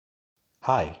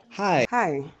Hi. Hi.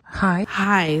 Hi. Hi.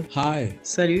 Hi. Hi.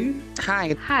 Salut.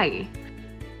 Hi. Hi.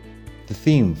 The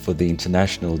theme for the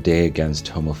International Day Against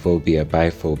Homophobia,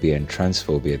 Biphobia and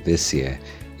Transphobia this year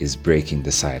is Breaking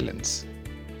the Silence.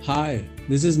 Hi.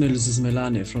 This is Melusis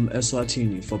Melane from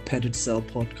Eswatini for Pettit Cell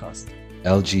Podcast.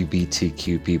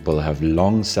 LGBTQ people have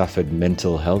long suffered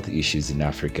mental health issues in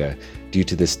Africa due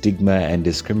to the stigma and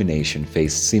discrimination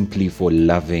faced simply for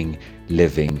loving,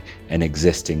 living and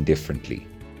existing differently.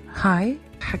 هاي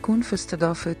حكون في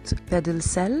استضافة بادل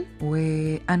سيل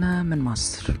وأنا من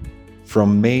مصر.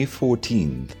 From May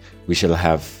 14th, we shall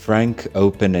have frank,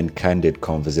 open and candid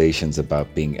conversations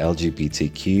about being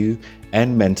LGBTQ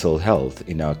and mental health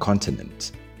in our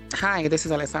continent. Hi, this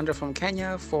is Alessandra from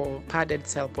Kenya for Padded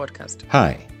Cell Podcast.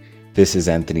 Hi, this is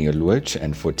Anthony Oluoch,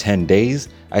 and for 10 days,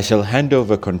 I shall hand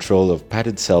over control of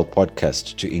Padded Cell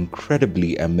Podcast to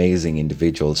incredibly amazing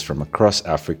individuals from across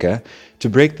Africa to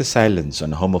break the silence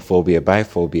on homophobia,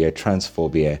 biphobia,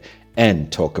 transphobia,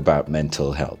 and talk about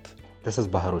mental health. This is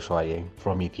Bahar Ushuaye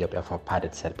from Ethiopia for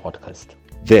Padded Cell Podcast.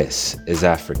 This is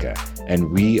Africa,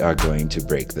 and we are going to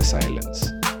break the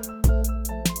silence.